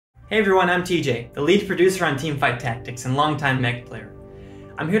Hey everyone, I'm TJ, the lead producer on Teamfight Tactics and longtime mech player.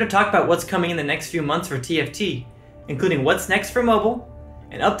 I'm here to talk about what's coming in the next few months for TFT, including what's next for mobile,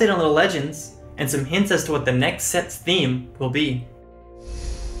 an update on Little Legends, and some hints as to what the next set's theme will be.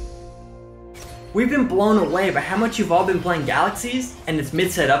 We've been blown away by how much you've all been playing Galaxies and its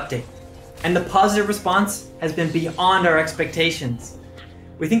mid-set update, and the positive response has been beyond our expectations.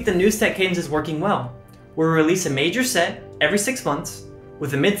 We think the new set cadence is working well. We'll release a major set every 6 months,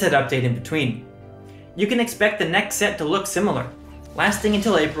 with a mid-set update in between. You can expect the next set to look similar, lasting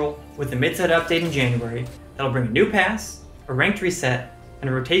until April, with a mid-set update in January that'll bring a new pass, a ranked reset, and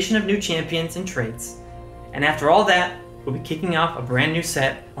a rotation of new champions and traits. And after all that, we'll be kicking off a brand new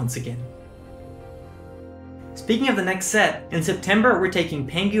set once again. Speaking of the next set, in September we're taking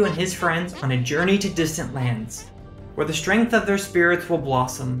Pengu and his friends on a journey to distant lands, where the strength of their spirits will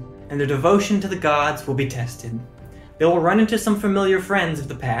blossom and their devotion to the gods will be tested. They will run into some familiar friends of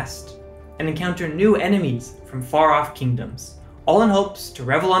the past and encounter new enemies from far-off kingdoms, all in hopes to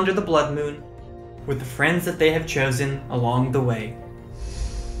revel under the blood moon with the friends that they have chosen along the way.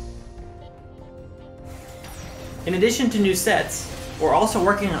 In addition to new sets, we're also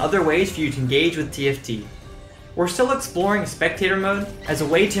working on other ways for you to engage with TFT. We're still exploring spectator mode as a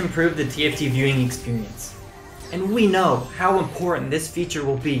way to improve the TFT viewing experience. And we know how important this feature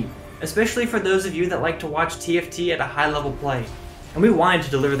will be, especially for those of you that like to watch TFT at a high level play, and we wanted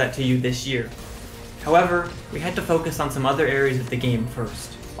to deliver that to you this year. However, we had to focus on some other areas of the game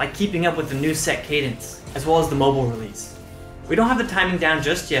first, like keeping up with the new set cadence, as well as the mobile release. We don't have the timing down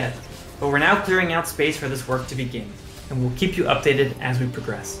just yet, but we're now clearing out space for this work to begin, and we'll keep you updated as we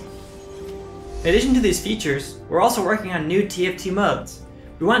progress. In addition to these features, we're also working on new TFT modes.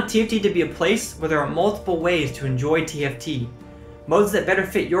 We want TFT to be a place where there are multiple ways to enjoy TFT, modes that better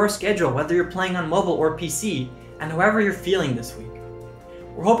fit your schedule whether you're playing on mobile or PC, and however you're feeling this week.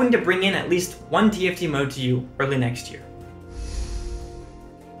 We're hoping to bring in at least one TFT mode to you early next year.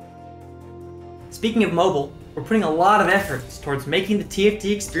 Speaking of mobile, we're putting a lot of efforts towards making the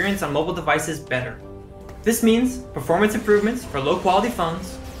TFT experience on mobile devices better. This means performance improvements for low-quality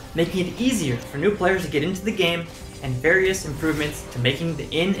phones, making it easier for new players to get into the game, and various improvements to making the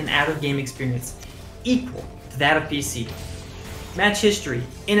in and out of game experience equal to that of PC. Match history,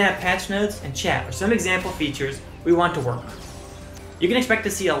 in-app patch notes, and chat are some example features we want to work on. You can expect to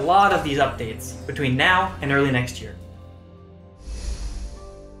see a lot of these updates between now and early next year.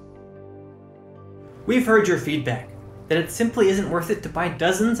 We've heard your feedback, that it simply isn't worth it to buy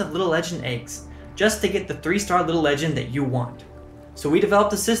dozens of Little Legend eggs just to get the 3-star Little Legend that you want. So we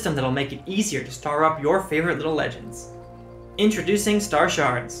developed a system that'll make it easier to star up your favorite Little Legends. Introducing Star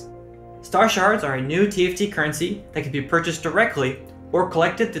Shards. Star Shards are a new TFT currency that can be purchased directly or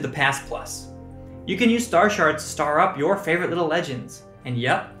collected through the Pass Plus. You can use Star Shards to star up your favorite Little Legends, and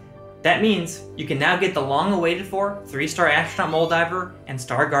yep, that means you can now get the long-awaited for 3-star Astronaut Moldiver and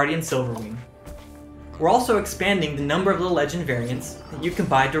Star Guardian Silverwing. We're also expanding the number of Little Legend variants that you can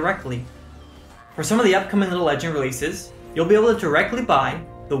buy directly. For some of the upcoming Little Legend releases, you'll be able to directly buy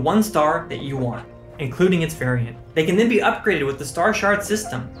the 1-star that you want, including its variant. They can then be upgraded with the Star Shard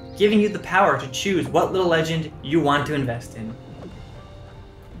system, giving you the power to choose what Little Legend you want to invest in.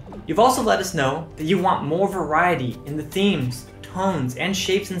 You've also let us know that you want more variety in the themes, tones, and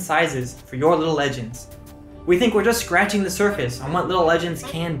shapes and sizes for your Little Legends. We think we're just scratching the surface on what Little Legends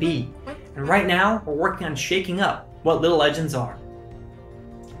can be, and right now we're working on shaking up what Little Legends are.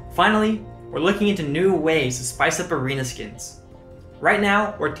 Finally, we're looking into new ways to spice up arena skins. Right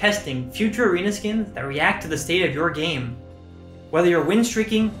now, we're testing future arena skins that react to the state of your game. Whether you're win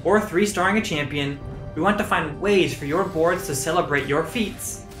streaking or 3-starring a champion, we want to find ways for your boards to celebrate your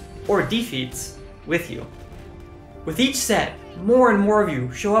feats, or defeats, with you. With each set, more and more of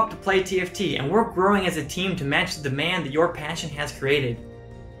you show up to play TFT, and we're growing as a team to match the demand that your passion has created.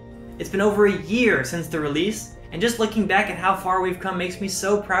 It's been over a year since the release, and just looking back at how far we've come makes me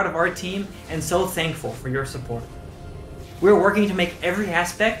so proud of our team and so thankful for your support. We're working to make every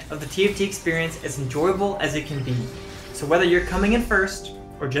aspect of the TFT experience as enjoyable as it can be. So whether you're coming in first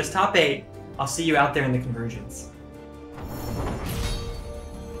or just top 8, I'll see you out there in the convergence.